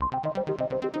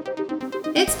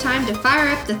It's time to fire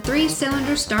up the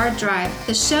three-cylinder Star Drive,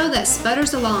 the show that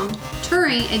sputters along,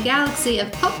 touring a galaxy of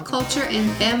pop culture and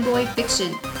fanboy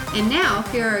fiction. And now,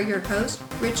 here are your hosts,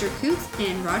 Richard Coots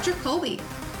and Roger Colby.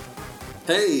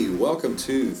 Hey, welcome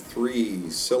to Three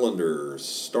Cylinder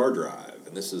Star Drive.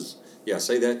 And this is,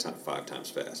 say that 5 times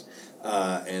fast.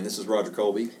 And this is Roger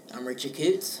Colby. I'm Richard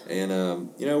Coots. And,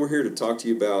 we're here to talk to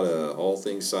you about all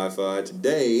things sci-fi.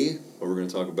 Today, what we're going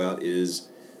to talk about is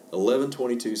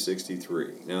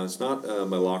 11/22/63. Now, it's not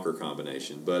my locker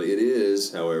combination, but it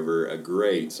is, however, a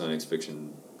great science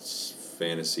fiction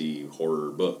fantasy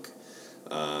horror book.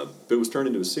 But it was turned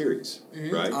into a series,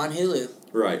 right? On Hulu.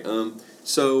 Right.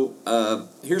 So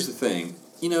here's the thing.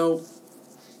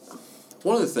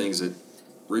 One of the things that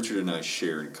Richard and I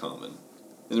share in common,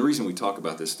 and the reason we talk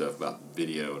about this stuff, about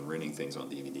video and renting things on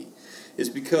DVD, is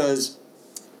because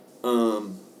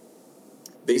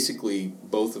basically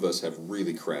both of us have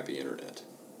really crappy internet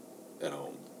at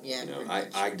home. Yeah.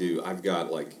 I do. I've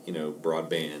got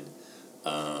broadband,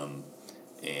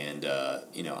 and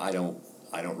I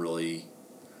don't really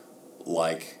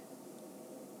like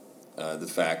the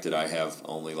fact that I have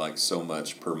only so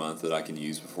much per month that I can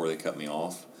use before they cut me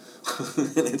off.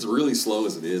 And it's really slow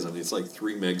as it is. I mean, it's like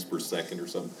 3 megs per second or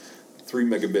something, 3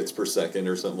 megabits per second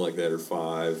or something like that, or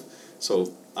 5.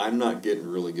 So I'm not getting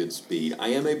really good speed. I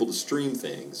am able to stream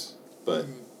things, but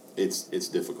it's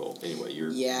difficult. Anyway,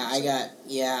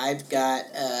 I've got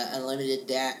unlimited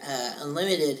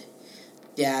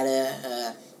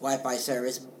data Wi-Fi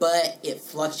service, but it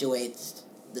fluctuates.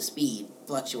 The speed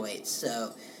fluctuates,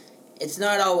 so it's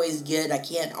not always good. I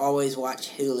can't always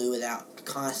watch Hulu without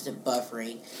constant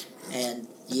buffering, and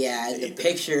the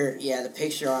picture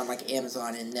on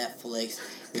Amazon and Netflix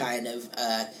kind of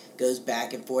goes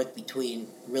back and forth between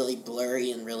really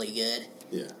blurry and really good.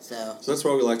 Yeah. So that's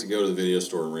why we like to go to the video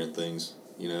store and rent things,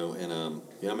 and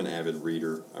I'm an avid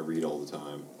reader. I read all the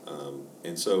time.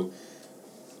 And so,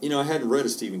 I hadn't read a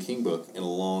Stephen King book in a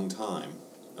long time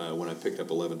when I picked up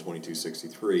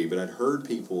 11/22/63, but I'd heard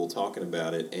people talking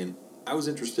about it, and I was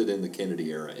interested in the Kennedy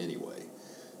era anyway.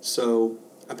 So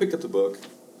I picked up the book,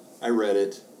 I read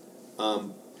it,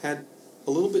 had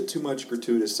a little bit too much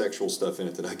gratuitous sexual stuff in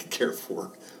it that I could care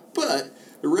for. But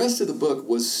the rest of the book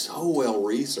was so well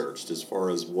researched as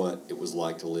far as what it was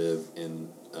like to live in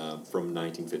from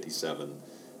 1957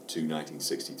 to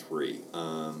 1963,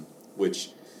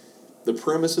 which the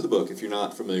premise of the book, if you're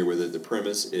not familiar with it, the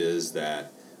premise is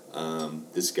that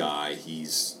this guy,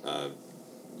 he's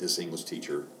this English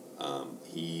teacher,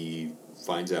 he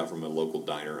finds out from a local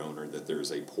diner owner that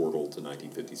there's a portal to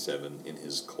 1957 in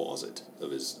his closet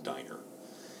of his diner.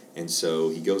 And so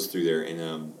he goes through there,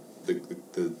 and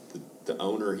the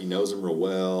owner, he knows him real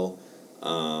well,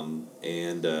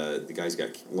 and the guy's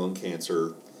got lung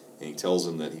cancer, and he tells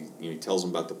him that he tells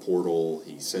him about the portal.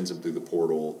 He sends him through the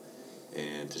portal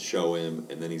and to show him,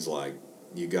 and then he's like,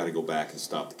 you got to go back and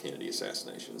stop the Kennedy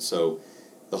assassination. So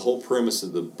the whole premise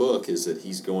of the book is that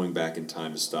he's going back in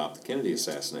time to stop the Kennedy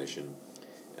assassination.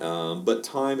 But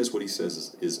time is what he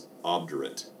says is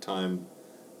obdurate. Time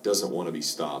doesn't want to be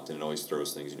stopped, and it always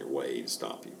throws things in your way to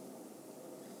stop you.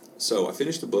 So I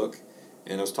finished the book,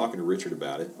 and I was talking to Richard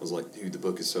about it. I was like, dude, the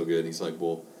book is so good. And he's like,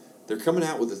 well, they're coming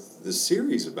out with this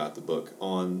series about the book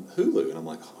on Hulu. And I'm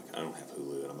like, oh, my God, I don't have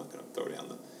Hulu, and I'm not going to throw down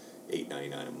the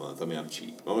 $8.99 a month. I mean, I'm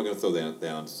cheap. I'm not going to throw that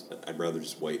down. I'd rather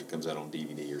just wait. It comes out on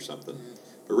DVD or something.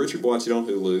 But Richard watched it on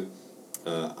Hulu.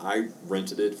 I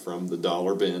rented it from the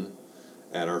dollar bin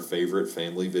at our favorite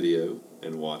family video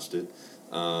and watched it.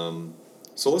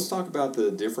 So let's talk about the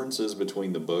differences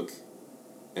between the book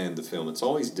and the film. It's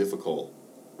always difficult,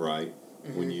 right,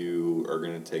 when you are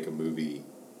going to take a movie,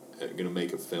 going to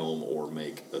make a film or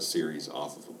make a series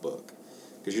off of a book,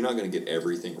 because you're not going to get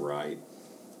everything right.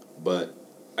 But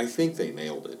I think they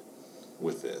nailed it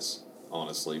with this,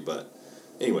 honestly. But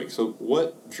anyway, so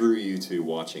what drew you to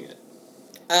watching it?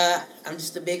 I'm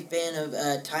just a big fan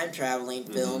of time-traveling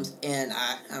films, and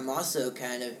I'm also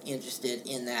kind of interested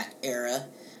in that era.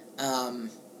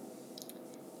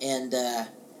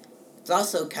 It's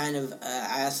also kind of,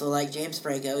 I also like James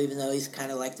Franco, even though he's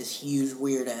kind of like this huge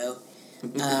weirdo.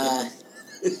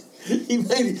 He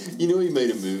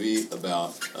made a movie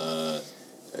about a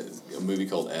movie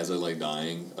called As I Lay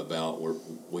Dying, about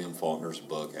William Faulkner's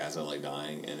book As I Lay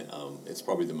Dying, and it's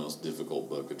probably the most difficult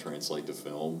book to translate to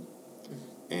film,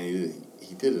 and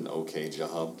he did an okay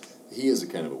job. He is a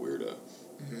kind of a weirdo,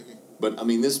 but I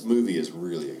mean, this movie is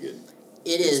really a good.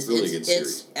 It's really a good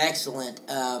series. It's excellent,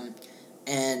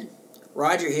 and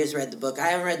Roger here's read the book. I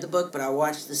haven't read the book, but I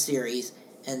watched the series,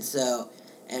 and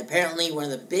apparently one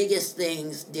of the biggest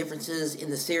differences in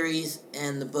the series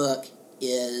and the book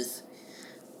is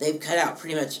they've cut out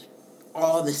pretty much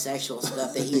all the sexual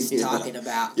stuff that he's talking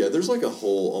about. Yeah, there's like a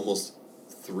whole almost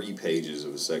 3 pages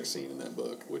of a sex scene in that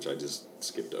book, which I just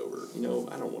skipped over. I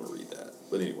don't want to read that.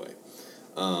 But anyway,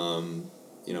 I'm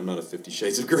not a 50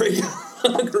 Shades of Grey.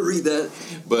 I'm not going to read that.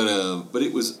 But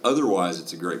it was, otherwise,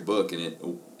 it's a great book.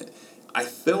 And I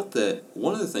felt that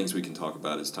one of the things we can talk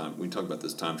about is time. We talk about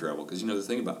this time travel, because, the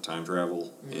thing about time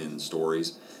travel in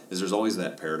stories is there's always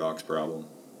that paradox problem,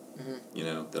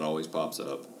 that always pops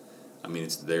up. I mean,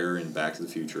 it's there in Back to the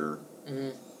Future. Mm-hmm.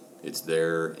 It's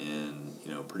there in,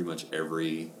 pretty much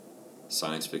every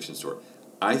science fiction story.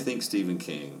 I think Stephen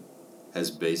King has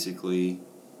basically,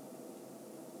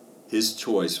 his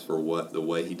choice for the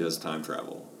way he does time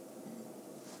travel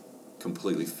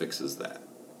completely fixes that.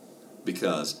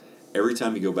 Because every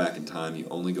time you go back in time, you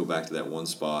only go back to that one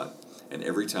spot, and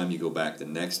every time you go back the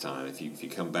next time, if you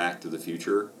come back to the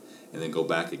future and then go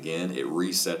back again, it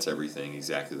resets everything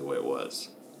exactly the way it was.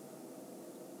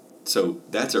 So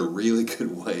that's a really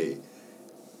good way,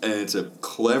 and it's a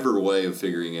clever way of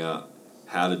figuring out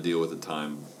how to deal with the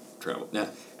time travel. Now,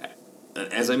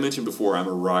 as I mentioned before, I'm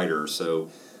a writer, so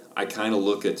I kind of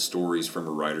look at stories from a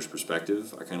writer's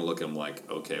perspective. I kind of look at them like,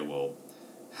 okay, well,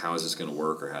 how is this going to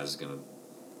work, or how is it going to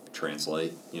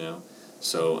translate,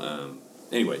 So,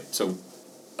 anyway,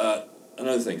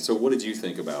 another thing. So what did you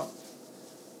think about,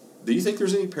 do you think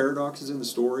there's any paradoxes in the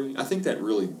story? I think that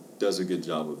really does a good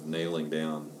job of nailing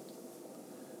down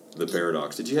the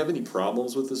paradox. Did you have any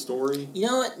problems with the story? You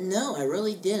know what? No, I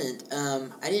really didn't.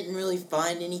 I didn't really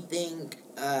find anything,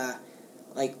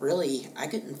 really, I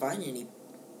couldn't find any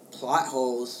plot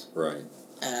holes. Right.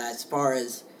 As far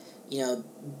as, the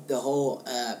whole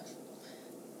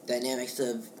dynamics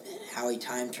of how he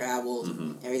time traveled,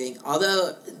 everything.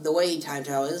 Although the way he time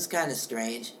traveled is kind of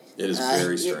strange. It is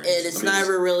very strange. It's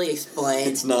never really explained.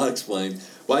 It's not explained.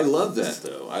 Well, I love that,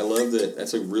 though. I love that.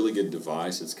 That's a really good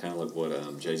device. It's kind of like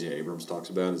what J.J. Abrams talks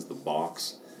about, is the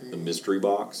box, the mystery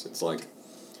box. It's like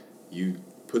you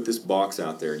put this box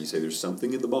out there and you say, there's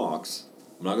something in the box.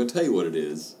 I'm not going to tell you what it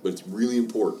is, but it's really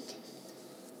important.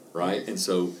 Right? And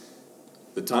so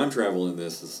the time travel in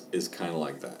this is kind of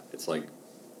like that. It's like,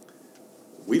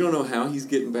 we don't know how he's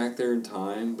getting back there in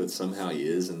time, but somehow he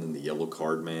is, and then the yellow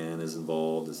card man is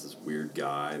involved. It's this weird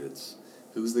guy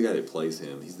who's the guy that plays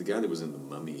him? He's the guy that was in the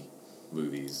Mummy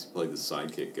movies, played the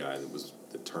sidekick guy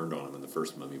that turned on him in the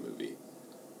first Mummy movie.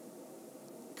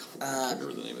 I can't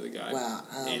remember the name of the guy. Wow.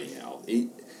 Anyhow,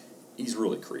 he's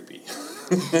really creepy.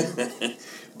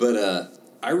 But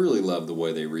I really love the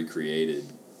way they recreated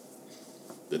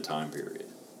the time period.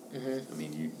 Mm-hmm. I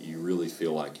mean, you really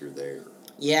feel like you're there.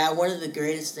 Yeah, one of the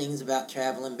greatest things about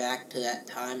traveling back to that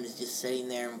time is just sitting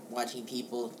there and watching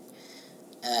people,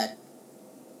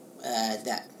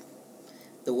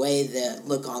 the way the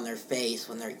look on their face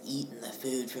when they're eating the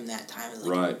food from that time is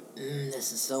like, right.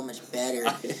 This is so much better.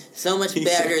 So much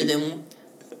better than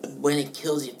when it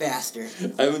kills you faster.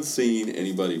 I haven't seen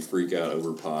anybody freak out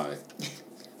over pie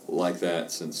like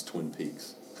that since Twin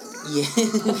Peaks.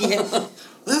 Yeah.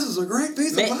 This is a great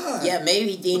piece of pie. Yeah,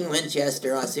 maybe Dean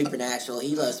Winchester on Supernatural.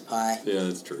 He loves pie. Yeah,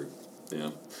 that's true.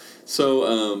 Yeah.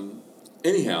 So,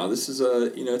 anyhow, this is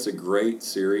it's a great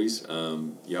series.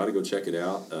 You ought to go check it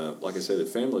out. Like I said, at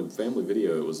Family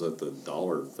Video, it was at the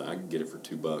 $1 thing. I could get it for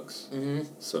 $2. Mm-hmm.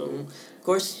 So, of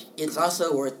course, it's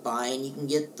also worth buying. You can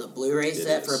get the Blu-ray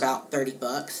set for about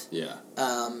 $30. Yeah.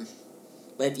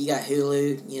 But if you got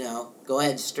Hulu, go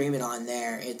ahead and stream it on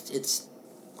there. It's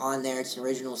on there. It's an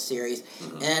original series.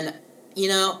 Mm-hmm. And,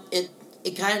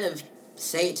 it kind of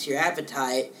sates your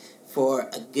appetite for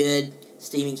a good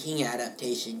Stephen King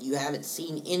adaptation. You haven't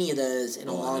seen any of those in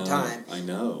a long time. I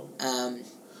know.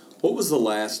 What was the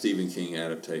last Stephen King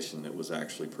adaptation that was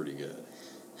actually pretty good?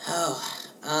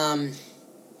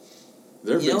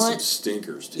 There have been some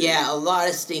stinkers, too. Yeah, a lot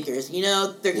of stinkers. They're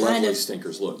Lovely kind of...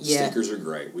 stinkers. Look, stinkers are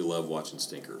great. We love watching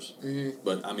stinkers. Mm-hmm.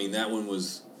 But, I mean, that one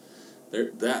was...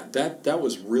 That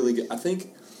was really good. I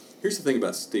think... Here's the thing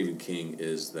about Stephen King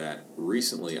is that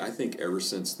recently, I think ever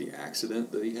since the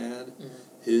accident that he had,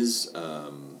 his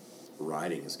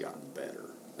writing has gotten better.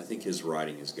 I think his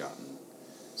writing has gotten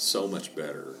so much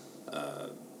better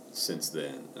since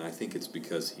then. And I think it's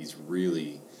because he's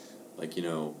really,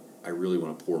 I really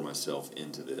want to pour myself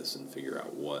into this and figure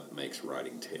out what makes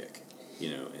writing tick,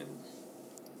 and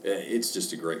it's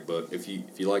just a great book. If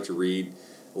you like to read,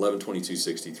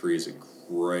 11/22/63 is a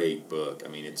great book. I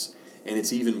mean, it's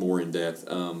even more in depth.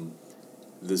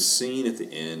 The scene at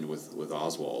the end with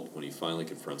Oswald, when he finally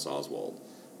confronts Oswald,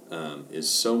 is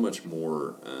so much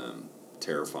more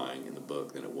terrifying in the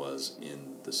book than it was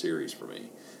in the series for me,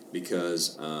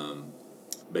 because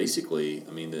basically,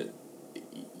 I mean,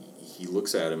 he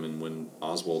looks at him, and when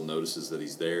Oswald notices that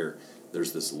he's there,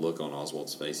 there's this look on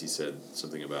Oswald's face. He said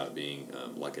something about it being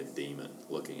like a demon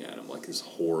looking at him, like this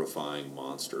horrifying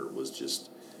monster was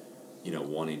just,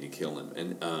 wanting to kill him.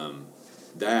 And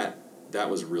that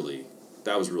was really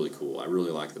cool. I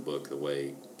really liked the book, the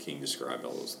way King described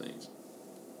all those things.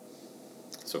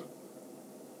 So,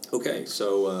 okay,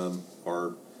 so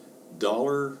our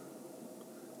dollar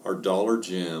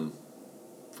gem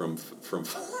from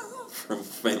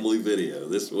Family Video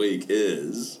this week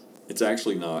is, it's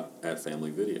actually not at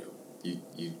Family Video.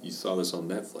 You saw this on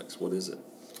Netflix. What is it?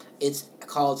 It's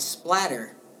called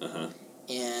Splatter. Uh-huh.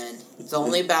 And it's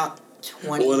only about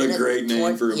 20 what minutes. A great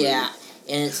name for a movie. Yeah.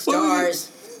 And it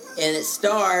stars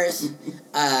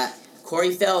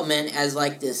Corey Feldman as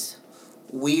like this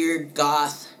weird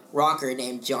goth rocker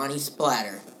named Johnny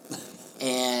Splatter.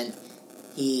 And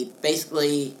he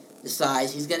basically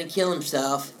decides he's going to kill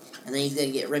himself, and then he's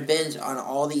going to get revenge on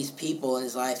all these people in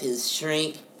his life. His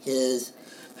shrink, his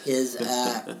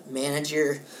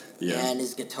manager, and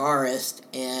his guitarist,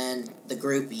 and the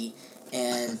groupie.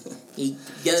 And he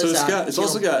goes it's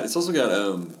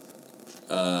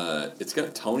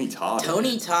got Tony Todd.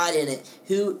 Tony Todd in it.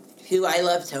 Who I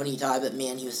love Tony Todd, but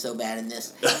man, he was so bad in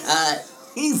this.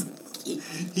 He's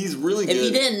really good. If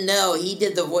you didn't know, he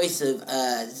did the voice of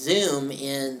Zoom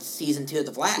in season 2 of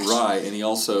The Flash. Right, and he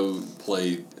also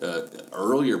played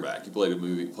earlier back. He played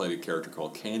a character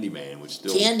called Candyman, which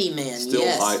still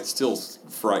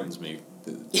frightens me.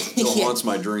 It still haunts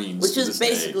my dreams. Which was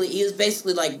he was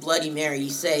basically like Bloody Mary. You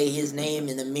say his name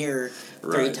in the mirror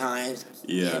 3 times,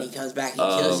 and he comes back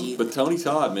and kills you. But Tony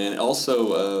Todd, man,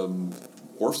 also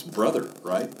Worf's brother,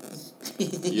 right?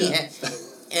 Yeah.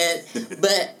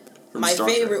 But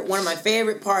one of my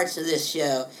favorite parts of this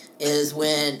show is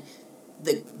when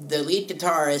the lead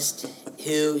guitarist,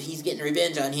 who he's getting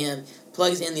revenge on him,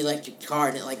 plugs in the electric guitar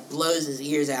and it like blows his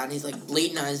ears out, and he's like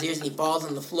bleeding on his ears, and he falls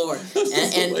on the floor.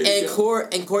 And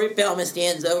Corey Feldman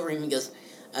stands over him and goes,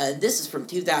 "This is from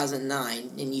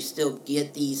 2009, and you still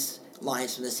get these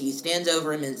lines from this." He stands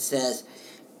over him and says,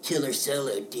 "Killer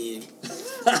solo, dude."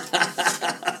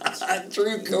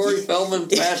 True Corey Feldman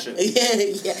fashion. Yeah.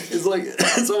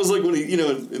 It's almost like when he,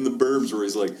 in the Burbs, where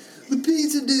he's like, "The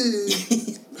pizza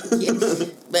dude." Yeah.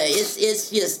 But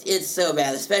it's so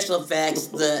bad. The special effects,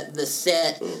 the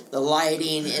set, the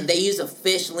lighting, and they use a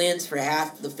fish lens for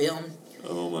half the film.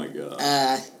 Oh my god.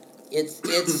 It's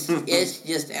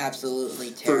just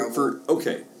absolutely terrible.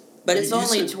 Okay. But it's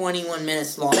only 21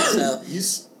 minutes long, so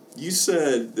you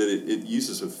said that it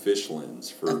uses a fish lens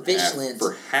for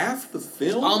half the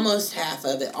film? Almost half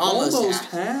of it. Almost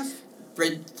half?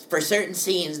 For certain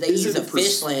scenes, they use a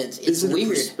fish lens. It's weird. Is it a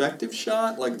perspective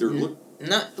shot? Like they're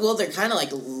they're kind of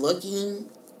like looking.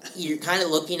 You're kind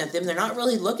of looking at them. They're not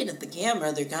really looking at the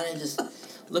camera. They're kind of just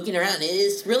looking around.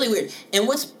 It's really weird. And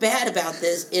what's bad about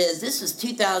this is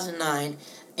 2009,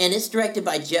 and it's directed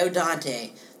by Joe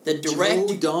Dante. The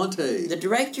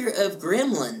director of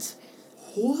Gremlins.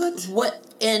 What?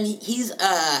 And he's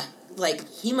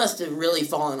he must have really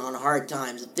fallen on hard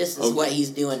times. This is what he's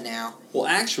doing now. Well,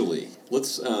 actually,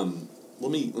 let's let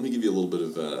me give you a little bit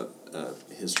of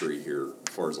history here,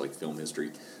 as far as like film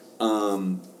history.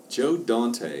 Joe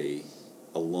Dante,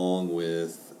 along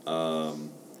with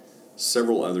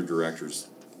several other directors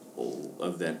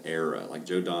of that era, like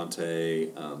Joe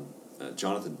Dante,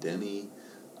 Jonathan Demme,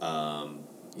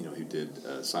 who did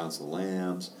Silence of the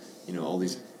Lambs, all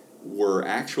these. Were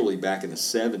actually, back in the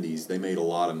 70s, they made a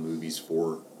lot of movies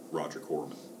for Roger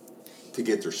Corman to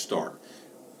get their start.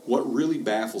 What really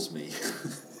baffles me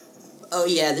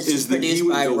this is produced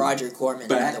by Roger Corman,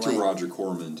 back by the way. to Roger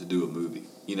Corman to do a movie.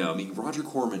 Roger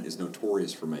Corman is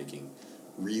notorious for making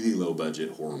really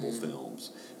low-budget, horrible films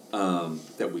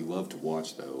that we love to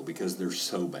watch, though, because they're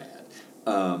so bad.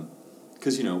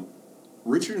 Because,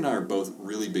 Richard and I are both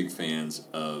really big fans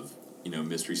of,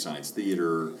 Mystery Science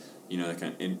Theater, that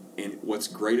kind of, and what's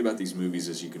great about these movies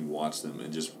is you can watch them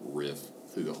and just riff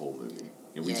through the whole movie.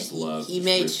 And we just love. He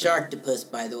made Sharktopus,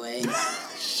 by the way.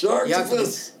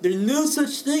 Sharktopus. There's no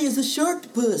such thing as a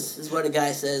Sharktopus, is what a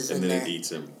guy says. And then it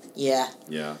eats him. Yeah.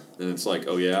 Yeah. And it's like,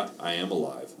 oh yeah, I am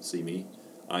alive. See me?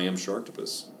 I am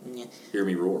Sharktopus. Yeah. Hear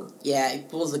me roar. Yeah, he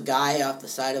pulls a guy off the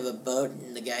side of a boat,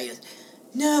 and the guy goes,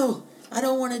 "No, I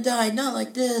don't want to die. Not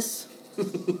like this."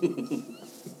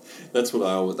 That's what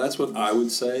I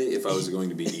would say if I was going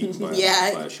to be eaten by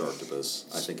a Sharktopus.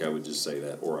 I think I would just say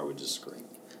that, or I would just scream.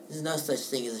 There's no such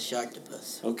thing as a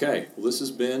Sharktopus. Okay, well, this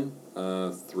has been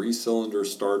 3-Cylinder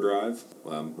Star Drive.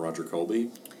 I'm Roger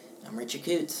Colby. I'm Richard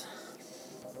Coots.